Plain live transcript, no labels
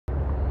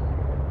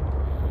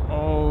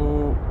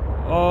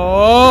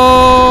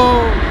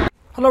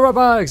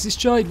Alright bags, it's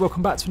Jade,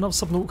 welcome back to another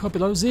Subnautica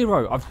Below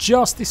Zero. I've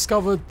just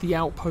discovered the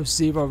Outpost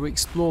Zero, we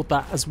explored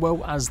that as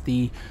well as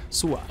the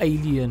sort of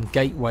alien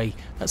gateway.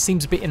 That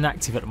seems a bit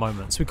inactive at the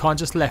moment, so we kind of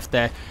just left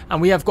there.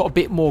 And we have got a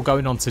bit more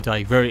going on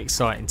today, very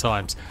exciting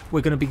times.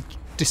 We're going to be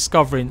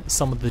discovering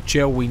some of the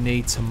gel we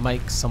need to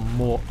make some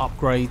more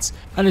upgrades.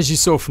 And as you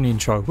saw from the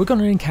intro, we're going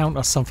to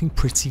encounter something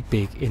pretty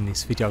big in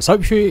this video. So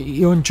hope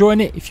you're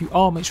enjoying it. If you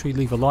are, make sure you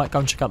leave a like. Go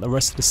and check out the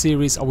rest of the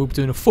series. I will be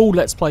doing a full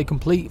Let's Play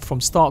complete from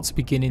start to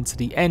beginning to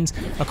the end.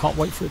 I can't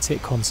wait for it to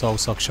hit console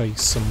so I can show you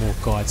some more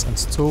guides and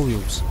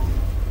tutorials.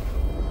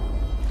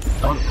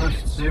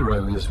 Outpost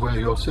Zero is where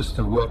your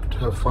sister worked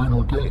her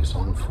final days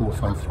on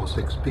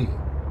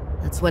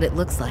 4546B. That's what it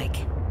looks like.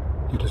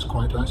 It is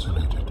quite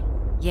isolated.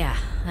 Yeah,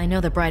 I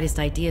know the brightest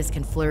ideas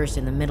can flourish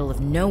in the middle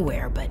of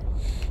nowhere, but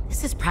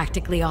this is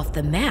practically off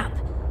the map.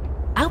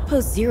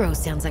 Outpost Zero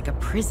sounds like a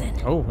prison.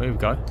 Oh, here we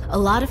go. A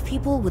lot of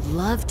people would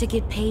love to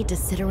get paid to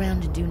sit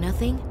around and do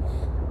nothing.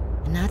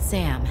 But not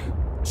Sam.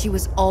 She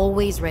was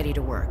always ready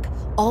to work,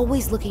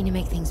 always looking to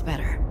make things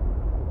better.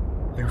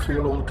 You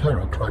feel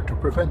Alterra tried to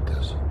prevent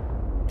this?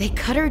 They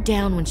cut her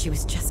down when she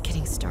was just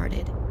getting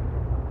started.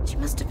 She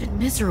must have been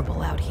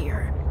miserable out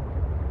here.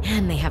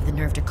 And they have the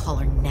nerve to call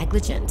her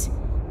negligent.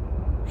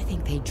 I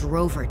think they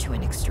drove her to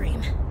an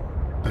extreme.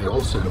 They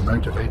also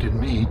motivated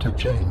me to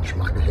change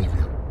my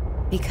behavior.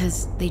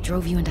 Because they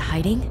drove you into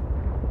hiding?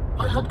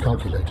 I had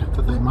calculated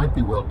that they might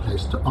be well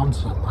placed to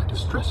answer my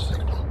distress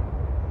signal.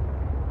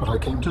 But I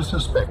came to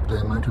suspect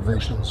their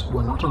motivations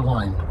were not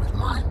aligned with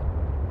mine.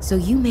 So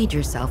you made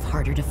yourself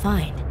harder to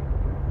find.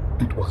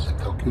 It was a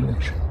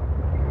calculation.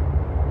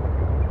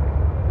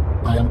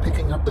 I am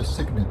picking up the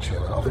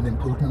signature of an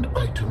important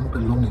item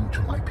belonging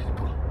to my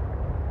people.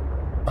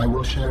 I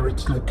will share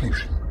its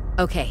location.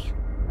 Okay.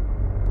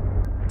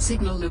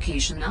 Signal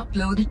location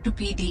uploaded to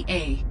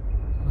PDA.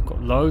 I've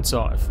got loads of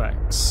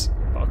artifacts,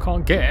 but I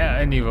can't get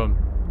at any of them.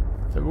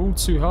 They're all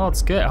too hard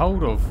to get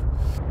hold of.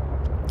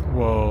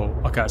 Whoa,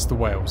 okay, it's the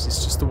whales.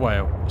 It's just a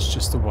whale. It's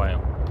just a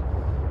whale.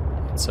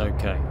 It's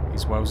okay.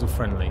 These whales are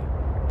friendly.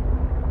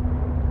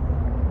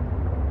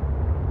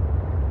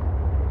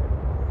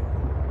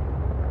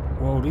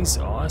 Whoa, these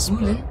are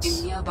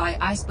icebergs. In nearby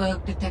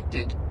iceberg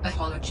detected. A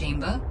hollow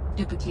chamber,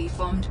 typically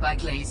formed by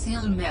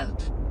glacial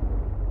melt.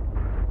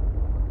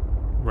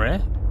 Rare?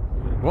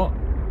 What?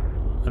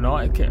 An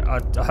Arctic? I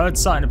heard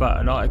something about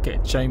an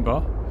Arctic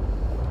chamber.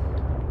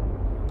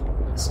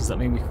 So does that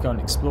mean we could go and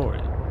explore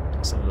it?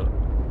 Let's have a look.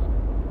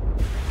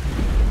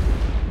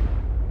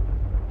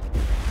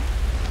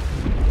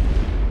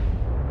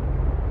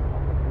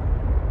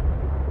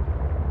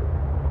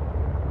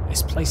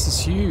 This place is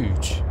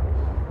huge.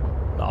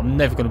 No, I'm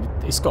never gonna.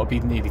 It's got to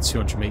be nearly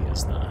 200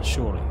 meters now,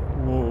 surely.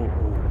 Whoa,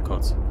 oh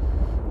god!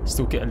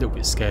 Still get a little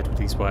bit scared with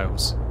these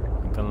whales.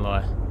 I'm gonna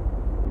lie.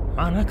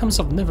 Man, how comes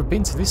I've never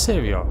been to this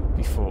area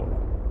before?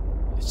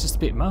 It's just a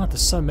bit mad.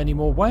 There's so many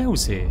more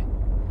whales here.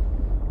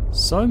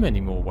 So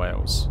many more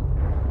whales.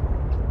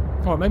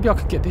 Alright, maybe I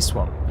could get this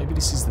one. Maybe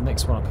this is the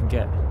next one I can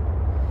get.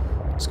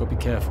 Just gotta be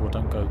careful.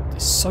 Don't go.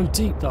 It's so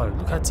deep though.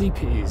 Look how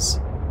deep it is.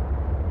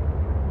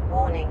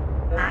 Warning.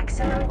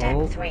 Maximum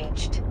depth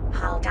reached.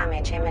 Hull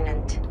damage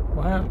imminent.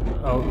 Wow.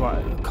 Oh,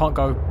 right. Can't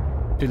go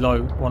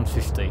below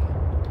 150.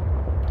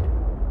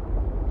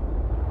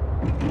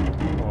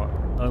 Alright.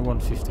 No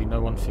 150.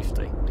 No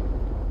 150.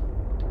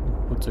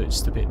 We'll do it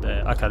just a bit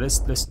there. Okay,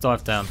 let's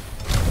dive down.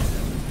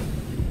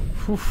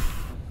 Whew.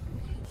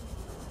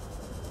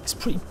 It's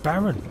pretty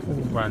barren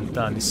all around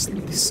down this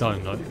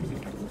zone though.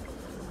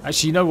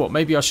 Actually, you know what?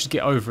 Maybe I should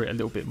get over it a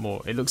little bit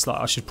more. It looks like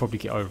I should probably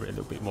get over it a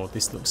little bit more.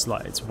 This looks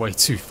like it's way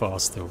too far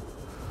still.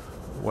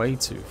 Way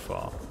too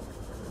far.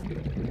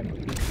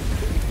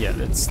 Yeah,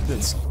 let's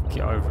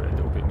get over it a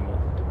little bit more.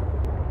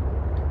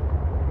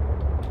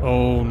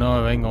 Oh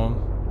no, hang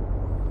on.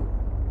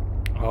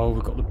 Oh,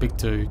 we've got the big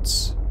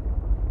dudes.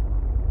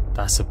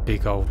 That's a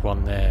big old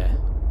one there.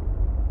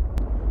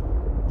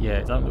 Yeah,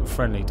 it don't look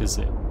friendly, does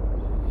it?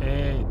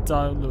 It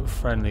don't look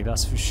friendly,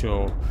 that's for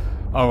sure.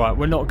 Alright,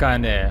 we're not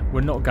going there.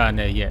 We're not going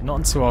there yet. Not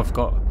until I've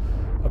got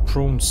a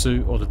prawn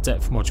suit or the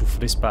depth module for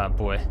this bad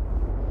boy.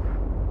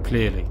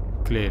 Clearly.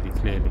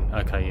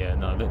 Okay, yeah,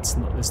 no, let's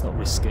not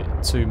risk it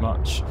too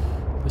much.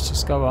 Let's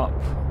just go up.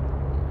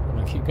 I'm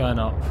gonna keep going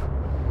up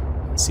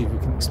and see if we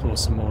can explore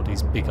some more of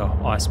these bigger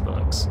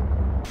icebergs.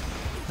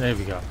 There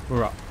we go.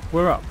 We're up.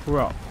 We're up. We're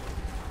up.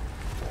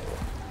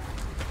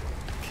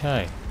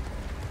 Okay.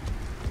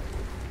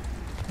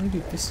 Maybe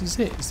this is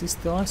it. Is this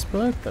the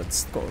iceberg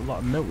that's got like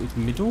a melted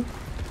middle?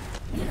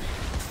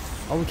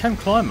 Oh, we can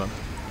climb them.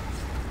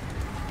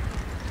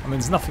 I mean,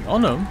 there's nothing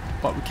on them,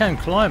 but we can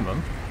climb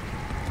them.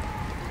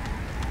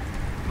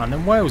 Man,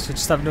 them whales are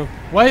just having a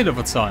whale of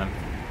a time.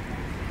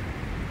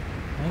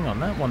 Hang on,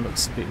 that one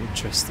looks a bit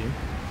interesting.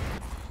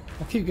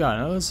 I'll keep going.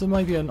 Oh, there's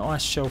maybe an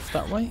ice shelf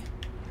that way.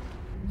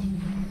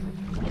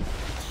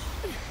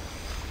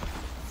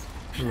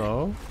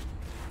 Hello?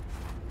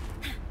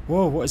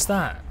 Whoa, what is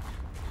that?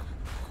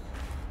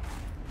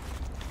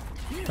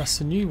 That's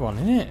a new one,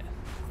 isn't it?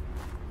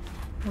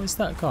 What is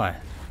that guy?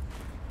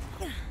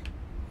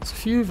 There's a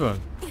few of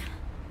them.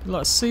 They're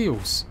like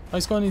seals. Oh,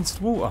 he's going into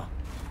the water.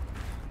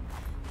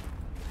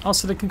 Oh,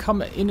 so they can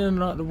come in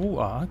and out of the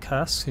water. Okay,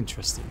 that's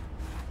interesting.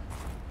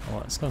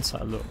 Alright, let's go and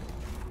take a look.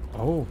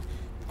 Oh,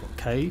 got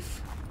a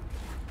cave.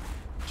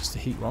 Just a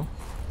heat one.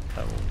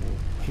 Okay, we'll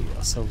heat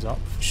ourselves up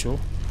for sure.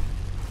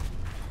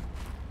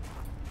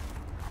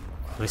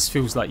 Oh, this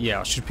feels like, yeah,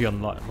 I should be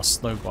on like my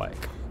snow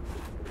bike.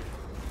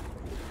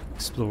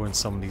 Exploring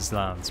some of these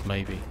lands,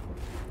 maybe.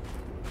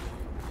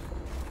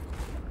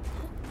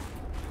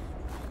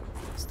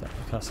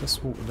 Okay, so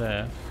let's walk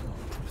there.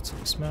 Proper to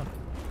this mountain.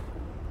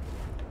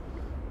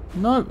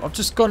 No, I've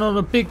just gone on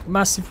a big,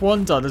 massive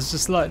wander. There's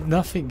just like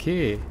nothing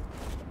here.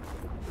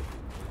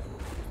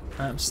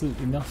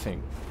 Absolutely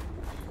nothing.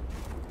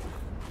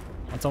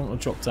 I don't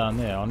want to drop down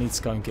there. I need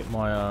to go and get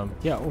my.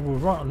 Yeah, oh, we're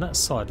right on that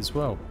side as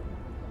well.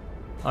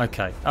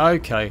 Okay,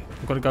 okay.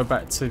 I've got to go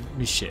back to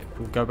my ship.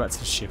 We'll go back to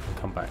the ship and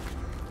come back.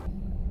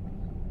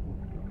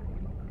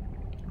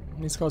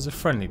 These guys are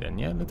friendly then,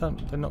 yeah?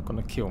 They're not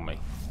going to kill me.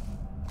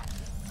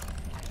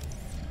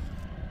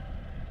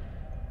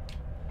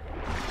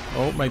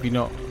 Oh, maybe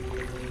not.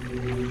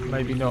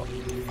 Maybe not.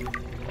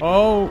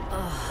 Oh!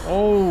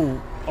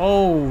 Oh!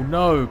 Oh,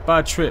 no.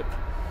 Bad trip.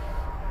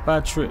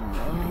 Bad trip.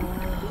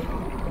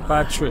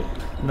 Bad trip.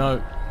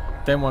 No.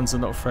 Them ones are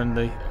not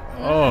friendly.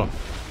 Oh.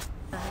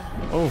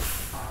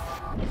 Oof.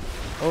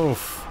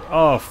 Oof.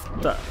 Oh,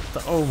 that,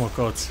 oh my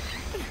god.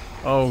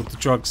 Oh, the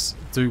drugs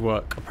do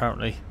work,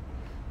 apparently.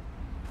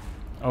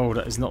 Oh,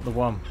 that is not the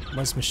one.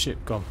 Where's my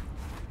ship gone?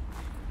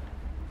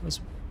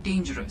 Where's...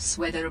 Dangerous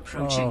weather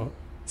approaching. Oh.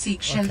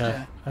 Seek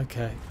shelter.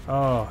 Okay, okay.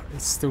 Oh,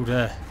 it's still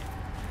there.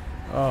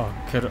 Oh,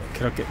 can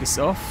I get this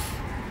off?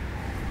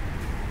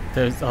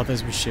 There's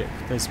my ship.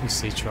 There's my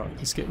sea truck.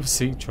 Let's get my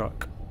sea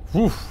truck.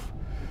 Woof!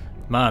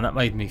 Man, that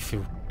made me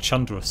feel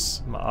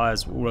chundrous. My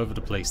eyes were all over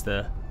the place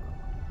there.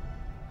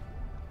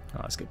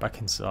 Alright, let's get back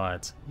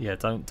inside. Yeah,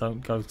 don't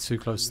go too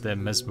close to their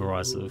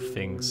mesmerizer of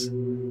things.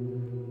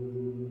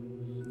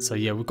 So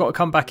yeah, we've got to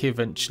come back here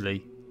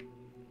eventually.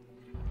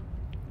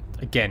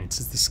 Again,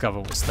 to discover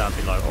what's down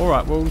below.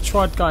 Alright, well, we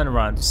tried going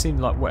around. It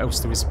seemed like what else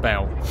there is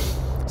about.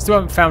 Still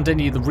haven't found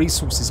any of the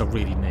resources I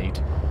really need.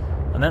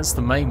 And that's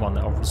the main one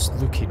that I was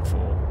looking for.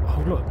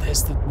 Oh, look,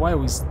 there's the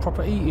whale. He's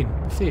proper eating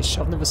the fish.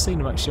 I've never seen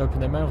them actually open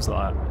their mouths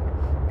like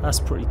that.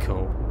 That's pretty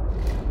cool.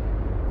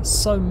 There's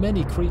so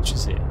many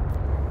creatures here.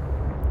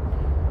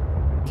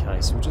 Okay,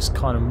 so we're just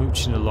kind of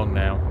mooching along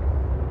now.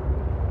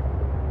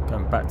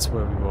 Going back to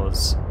where we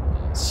was.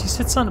 She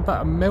said something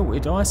about a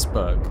melted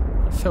iceberg.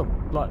 I felt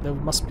like there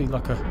must be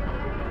like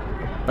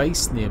a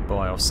base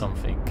nearby or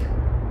something.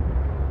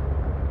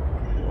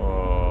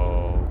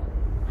 Whoa.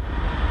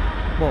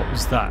 What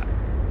was that?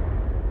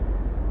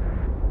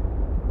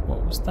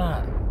 What was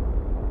that?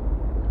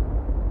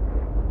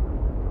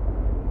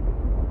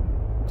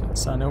 Didn't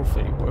sound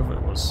healthy, whatever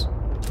it was.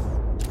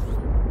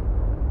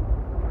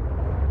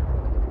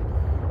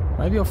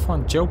 Maybe I'll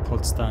find gel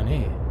pods down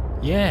here.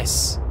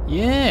 Yes!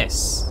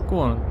 Yes! Go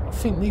on. I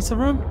think these are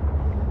them.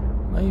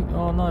 Maybe.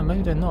 Oh no,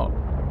 maybe they're not.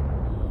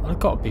 I've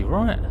got to be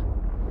right.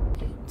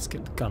 Let's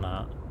get the gun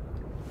out.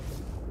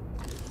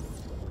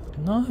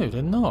 No,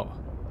 they're not.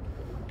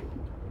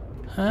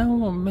 How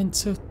am I meant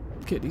to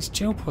get these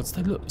gel pods?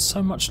 They look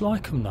so much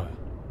like them though.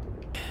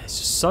 It's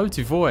just so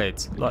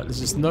devoid. Like there's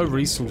just no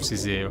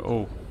resources here at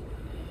all.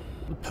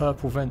 The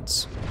purple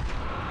vents.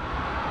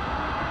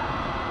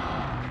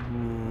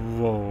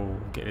 Whoa,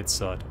 get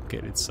inside,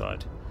 get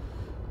inside.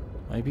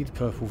 Maybe the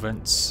purple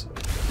vents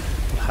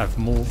have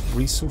more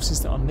resources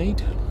that I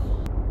need.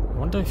 I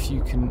wonder if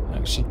you can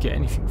actually get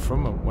anything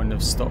from them when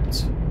they've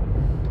stopped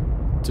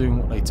doing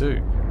what they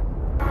do.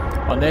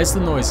 Oh, there's the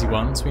noisy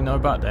ones. We know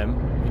about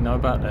them. We know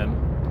about them.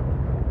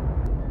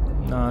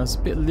 No, there's a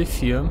bit of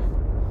lithium.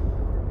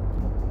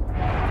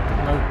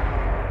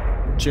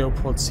 No gel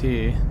pods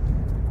here.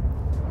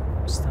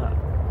 What's that?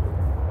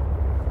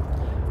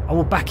 Oh,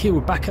 we're back here.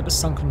 We're back at the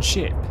sunken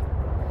ship.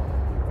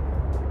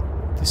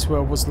 This is where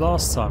I was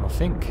last time, I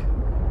think.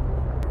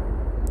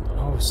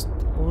 Oh,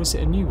 or is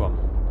it a new one?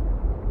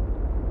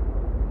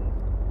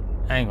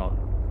 Hang on.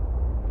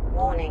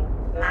 Warning.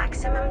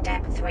 Maximum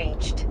depth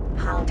reached.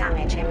 Hull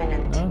damage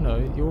imminent. No,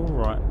 no, you're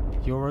alright.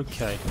 You're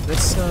okay.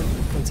 Let's go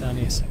down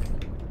here a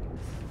second.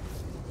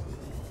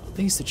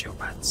 These are gel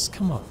pads.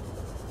 Come on.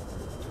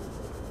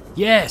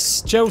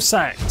 Yes! Gel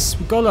sacks!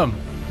 We got them!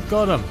 We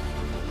got them!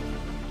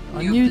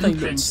 I knew they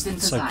looked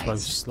so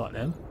close like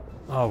them.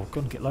 Oh, we're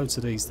going to get loads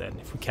of these then,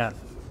 if we can.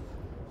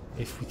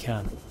 If we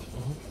can.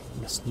 Oh,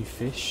 that's new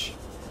fish.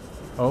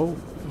 Oh,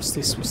 what's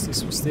this? What's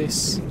this? What's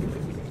this?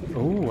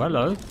 Oh,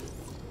 hello.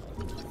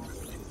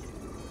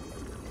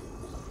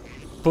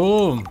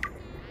 Boom!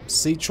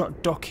 Sea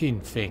truck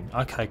docking thing.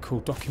 Okay, cool.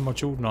 Docking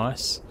module,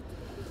 nice.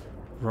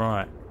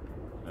 Right.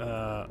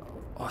 Oh,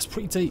 it's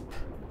pretty deep.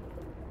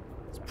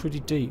 It's pretty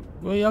deep.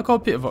 Well, yeah, I got a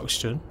bit of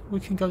oxygen. We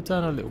can go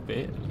down a little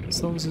bit,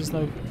 as long as there's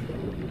no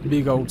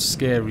big old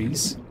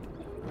scaries.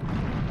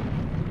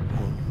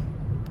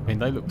 I mean,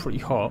 they look pretty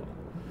hot.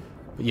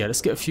 But yeah,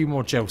 let's get a few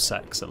more gel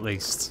sacks at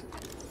least.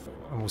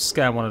 And we'll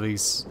scan one of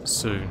these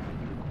soon.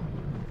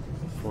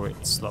 for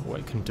it's like what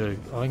it can do.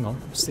 Oh, hang on.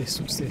 What's this?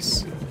 What's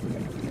this?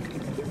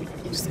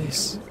 What's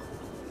this?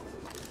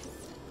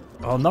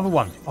 Oh, another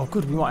one. Oh,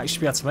 good. We might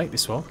actually be able to make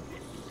this one.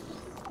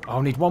 Oh,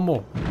 I'll need one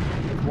more.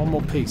 One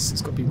more piece.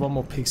 There's got to be one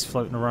more piece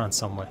floating around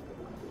somewhere.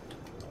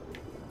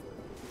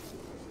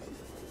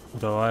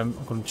 Although I'm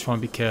going to try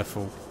and be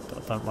careful that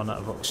I don't run out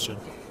of oxygen.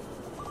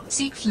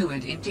 Seek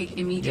fluid intake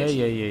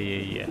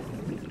immediately. Yeah.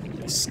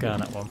 Let's scan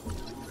that one.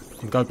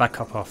 And go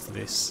back up after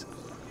this.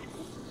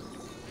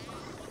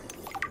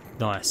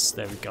 Nice.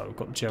 There we go. We've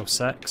got gel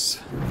sacks.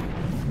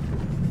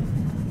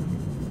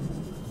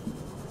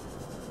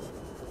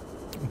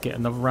 Get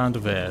another round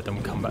of air, then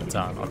we'll come back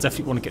down. I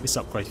definitely want to get this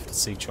upgrade for the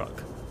sea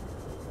truck.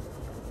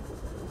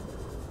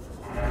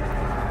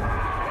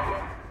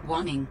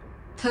 Warning.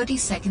 30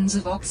 seconds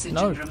of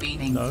oxygen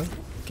remaining. No.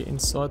 Get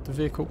inside the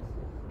vehicle.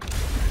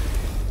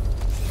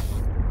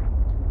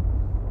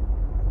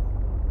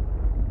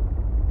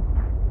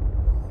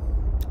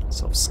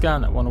 So I've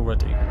scanned that one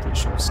already. I'm pretty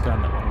sure I've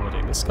scanned that one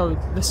already. Let's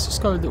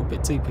just go a little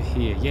bit deeper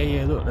here.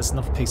 Yeah, look, there's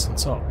another piece on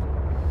top.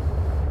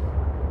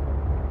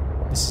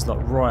 This is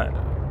like right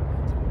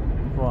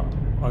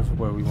over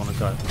where we want to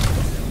go.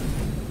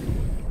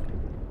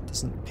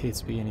 Doesn't appear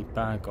to be any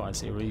bad guys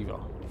here either.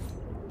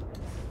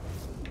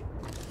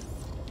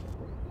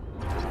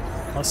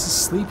 Oh, it's a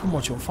sleeper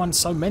module. I'm finding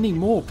so many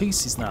more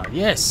pieces now.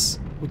 Yes,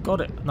 we got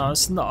it. No,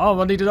 it's not.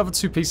 Oh, I need another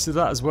 2 pieces of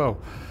that as well.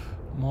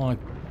 My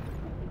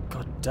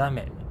god damn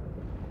it.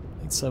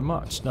 I need so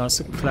much. No, it's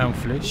a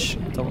clownfish.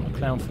 I don't want the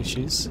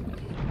clownfishes.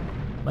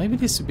 Maybe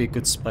this would be a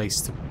good space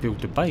to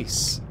build a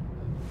base.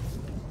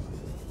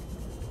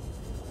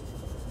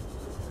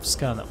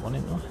 Scan that one,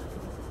 didn't I?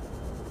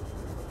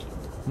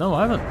 No,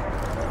 I haven't.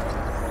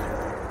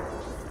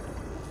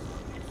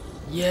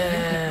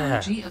 Yeah!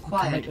 I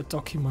can make a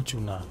docking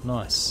module now.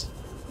 Nice.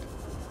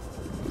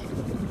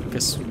 I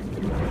guess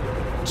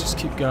just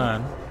keep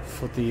going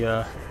for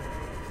the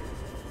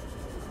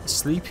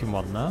sleeping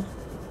one now.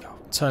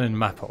 Turning the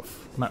map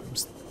off.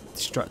 Map's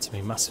distracting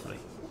me massively.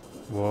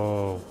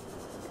 Whoa.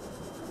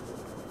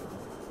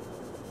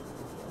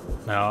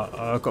 Now,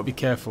 I've got to be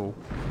careful.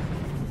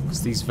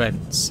 Because these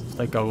vents, if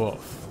they go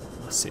off,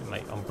 that's it,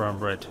 mate. I'm brown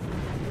bread.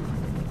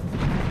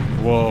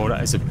 Whoa,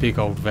 that is a big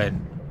old vent.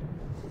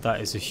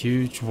 That is a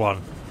huge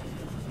one.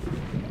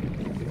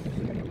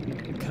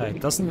 Okay,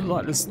 doesn't look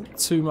like there's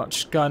too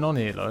much going on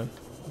here though.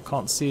 I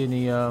can't see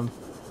any. Oh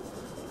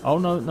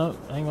no,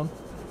 hang on.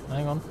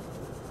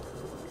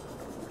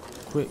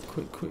 Quick.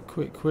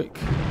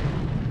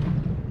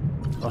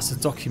 Oh, that's a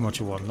docking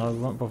module one. No, we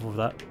won't bother with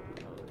that.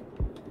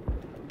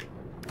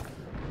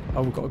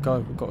 Oh, we've got to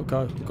go.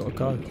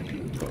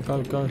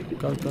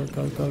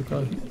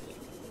 Go.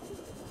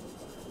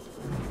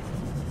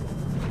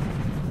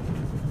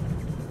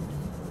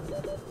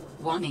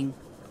 Warning.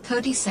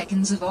 30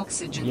 seconds of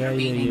oxygen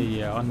remaining.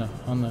 Yeah. I know.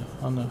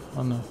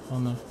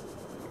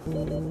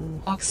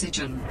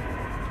 Oxygen.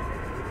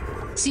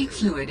 Seek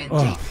fluid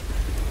intake.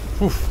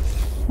 Oof.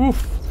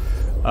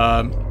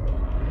 Oh,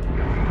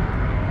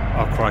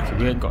 crikey,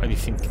 we ain't got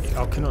anything.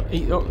 Oh, can I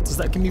eat? Oh, does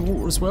that give me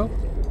water as well?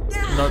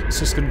 No, it's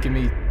just going to give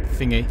me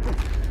thingy.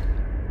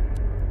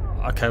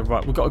 Okay,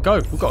 right, we've got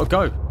to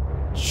go.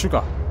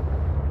 Sugar.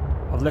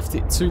 I've left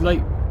it too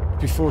late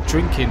before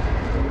drinking.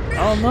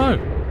 Oh no.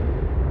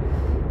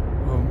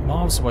 We're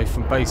miles away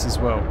from base as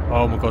well.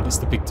 Oh my god, it's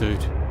the big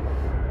dude.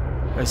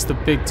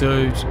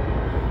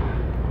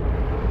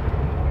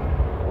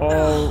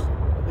 Oh,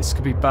 this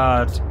could be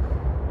bad.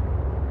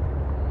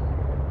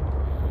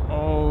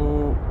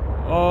 Oh.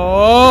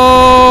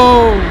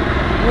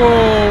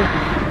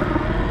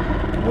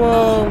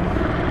 Whoa.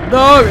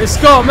 No, it's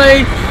got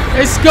me.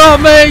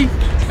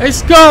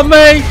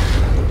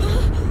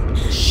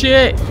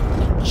 Shit.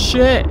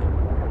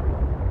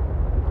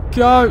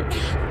 Go.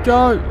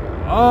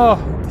 Oh,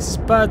 this is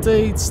bad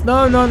deeds.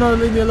 No,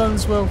 leave me alone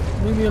as well.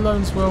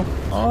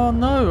 Oh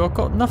no, I've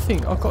got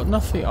nothing. I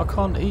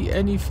can't eat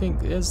anything.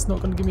 It's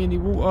not going to give me any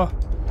water.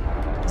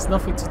 There's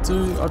nothing to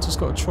do. I just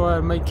got to try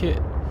and make it.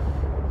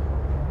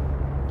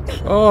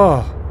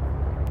 Oh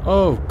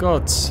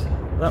god.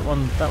 That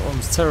one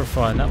was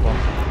terrifying, that one.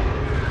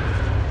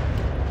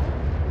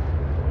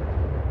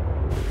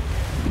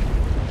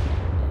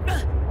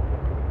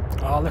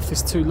 Oh, I left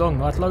this too long.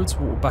 I had loads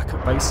of water back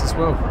at base as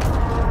well.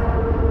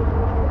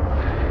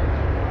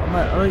 Oh,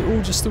 mate, are they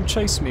all just still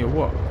chasing me or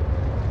what?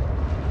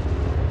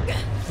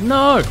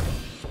 No!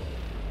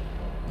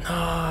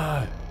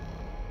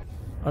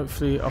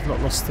 Hopefully I've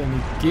not lost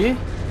any gear.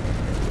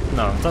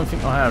 No, I don't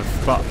think I have,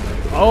 but...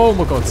 Oh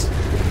my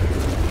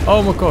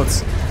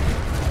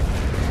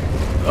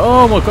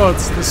god,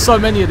 there's so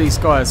many of these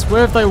guys.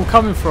 Where have they all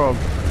coming from?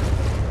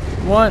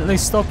 Why aren't they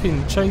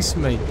stopping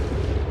chasing me?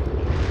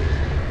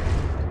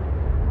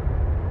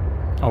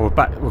 Oh,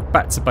 we're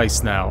back to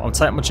base now. I'll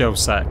take my gel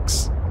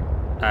sacks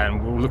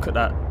and we'll look at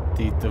that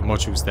the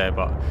modules there,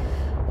 but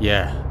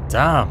yeah,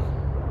 damn.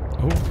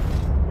 Ooh.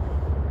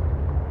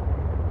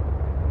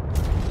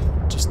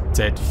 Just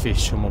dead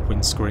fish on my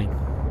windscreen.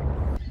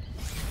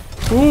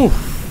 Ooh.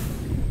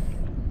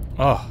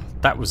 Oh,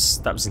 that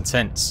was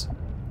intense.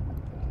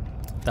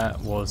 That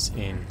was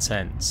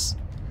intense.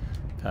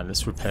 Okay,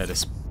 let's repair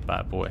this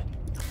bad boy.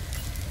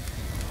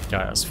 Okay,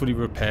 that's fully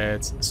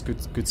repaired. That's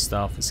good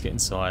stuff. Let's get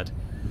inside.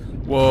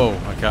 Whoa,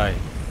 okay.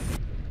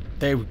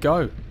 There we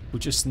go. We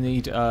just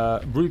need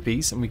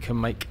rubies and we can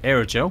make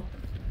aerogel.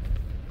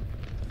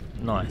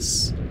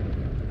 Nice.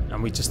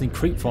 And we just need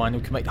creepvine and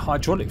we can make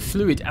hydraulic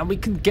fluid and we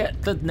can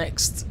get the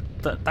next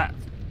that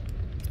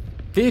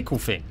vehicle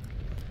thing.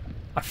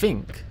 I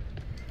think.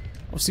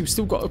 Obviously we've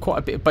still got quite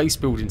a bit of base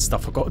building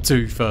stuff I've got to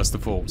do first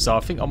of all. So I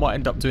think I might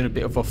end up doing a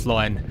bit of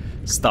offline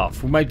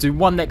stuff. We may do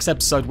one next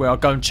episode where I'll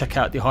go and check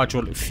out the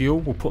hydraulic fuel.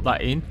 We'll put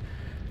that in.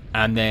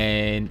 And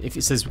then if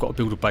it says we've got to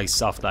build a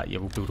base after that, yeah,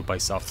 we'll build a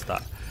base after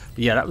that.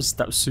 But yeah, that was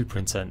super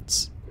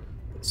intense.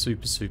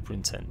 Super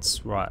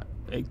intense. Right.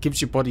 It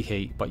gives you body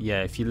heat, but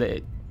yeah, if you let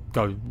it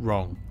go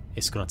wrong,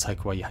 it's going to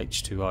take away your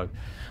H2O.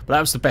 But that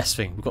was the best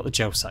thing. We got the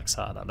gel sacks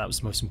out of that. That was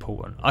the most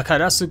important. Okay,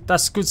 that's a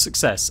good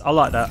success. I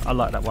like that. I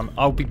like that one.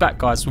 I'll be back,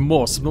 guys, with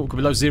more Subnautica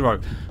Below Zero.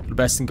 The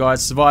best in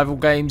guides, survival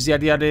games,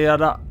 yada yada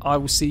yada. I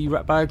will see you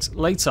ratbags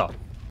later.